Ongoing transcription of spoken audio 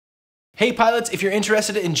Hey pilots, if you're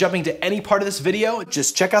interested in jumping to any part of this video,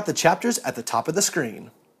 just check out the chapters at the top of the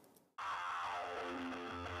screen.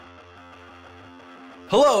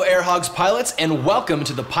 Hello Air Hogs pilots, and welcome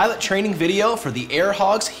to the pilot training video for the Air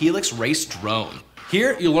Hogs Helix Race Drone.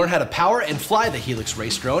 Here, you'll learn how to power and fly the Helix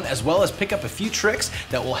Race Drone, as well as pick up a few tricks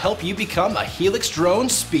that will help you become a Helix Drone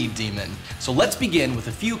speed demon. So let's begin with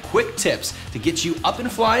a few quick tips to get you up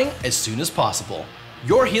and flying as soon as possible.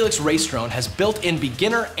 Your Helix Race Drone has built-in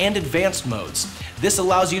beginner and advanced modes. This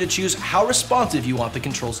allows you to choose how responsive you want the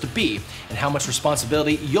controls to be and how much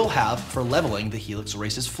responsibility you'll have for leveling the Helix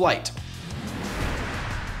Race's flight.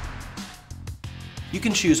 You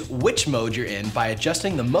can choose which mode you're in by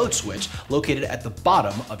adjusting the mode switch located at the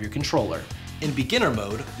bottom of your controller. In beginner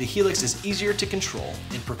mode, the Helix is easier to control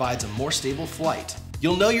and provides a more stable flight.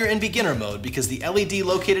 You'll know you're in beginner mode because the LED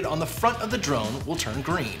located on the front of the drone will turn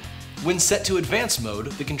green. When set to advanced mode,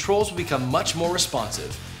 the controls will become much more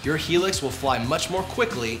responsive. Your Helix will fly much more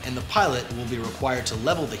quickly and the pilot will be required to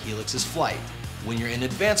level the Helix's flight. When you're in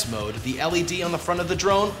advanced mode, the LED on the front of the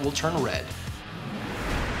drone will turn red.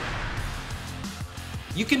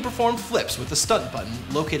 You can perform flips with the stunt button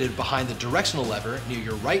located behind the directional lever near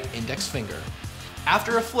your right index finger.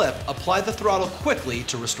 After a flip, apply the throttle quickly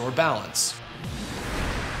to restore balance.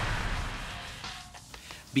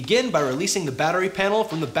 Begin by releasing the battery panel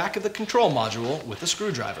from the back of the control module with a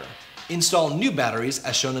screwdriver. Install new batteries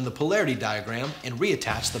as shown in the polarity diagram and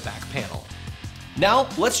reattach the back panel. Now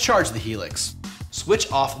let's charge the Helix. Switch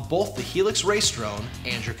off both the Helix Race Drone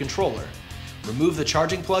and your controller. Remove the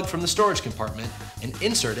charging plug from the storage compartment and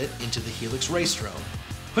insert it into the Helix Race Drone.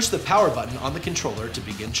 Push the power button on the controller to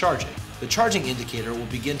begin charging. The charging indicator will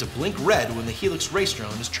begin to blink red when the Helix Race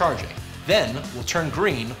Drone is charging. Then will turn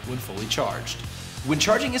green when fully charged. When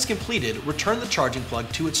charging is completed, return the charging plug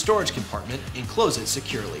to its storage compartment and close it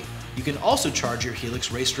securely. You can also charge your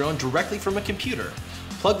Helix Race Drone directly from a computer.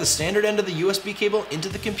 Plug the standard end of the USB cable into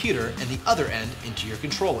the computer and the other end into your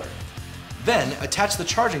controller. Then attach the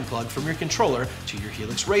charging plug from your controller to your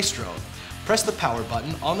Helix Race Drone. Press the power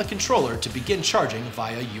button on the controller to begin charging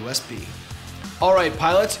via USB. Alright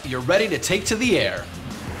pilots, you're ready to take to the air.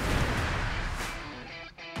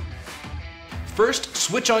 First,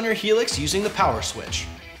 switch on your Helix using the power switch.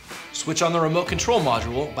 Switch on the remote control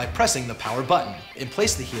module by pressing the power button and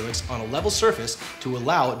place the Helix on a level surface to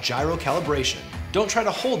allow gyro calibration. Don't try to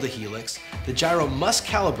hold the Helix. The gyro must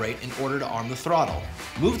calibrate in order to arm the throttle.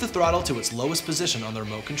 Move the throttle to its lowest position on the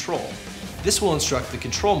remote control. This will instruct the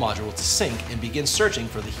control module to sync and begin searching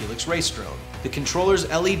for the Helix Race Drone. The controller's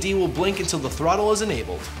LED will blink until the throttle is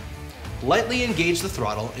enabled. Lightly engage the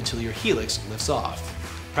throttle until your Helix lifts off.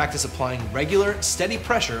 Practice applying regular, steady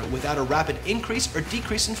pressure without a rapid increase or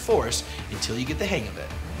decrease in force until you get the hang of it.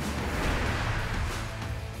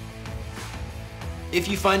 If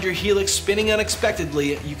you find your Helix spinning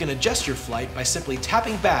unexpectedly, you can adjust your flight by simply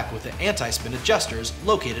tapping back with the anti-spin adjusters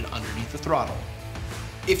located underneath the throttle.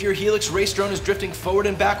 If your Helix Race Drone is drifting forward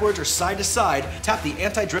and backwards or side to side, tap the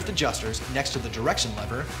anti-drift adjusters next to the direction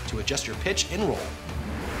lever to adjust your pitch and roll.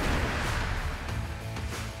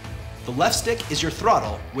 The left stick is your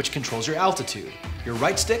throttle, which controls your altitude. Your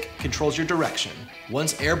right stick controls your direction.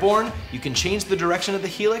 Once airborne, you can change the direction of the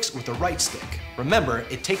Helix with the right stick. Remember,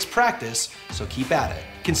 it takes practice, so keep at it.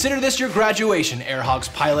 Consider this your graduation, Air Hogs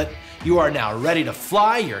pilot. You are now ready to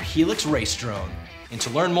fly your Helix Race Drone. And to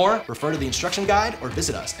learn more, refer to the instruction guide or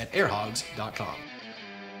visit us at airhogs.com.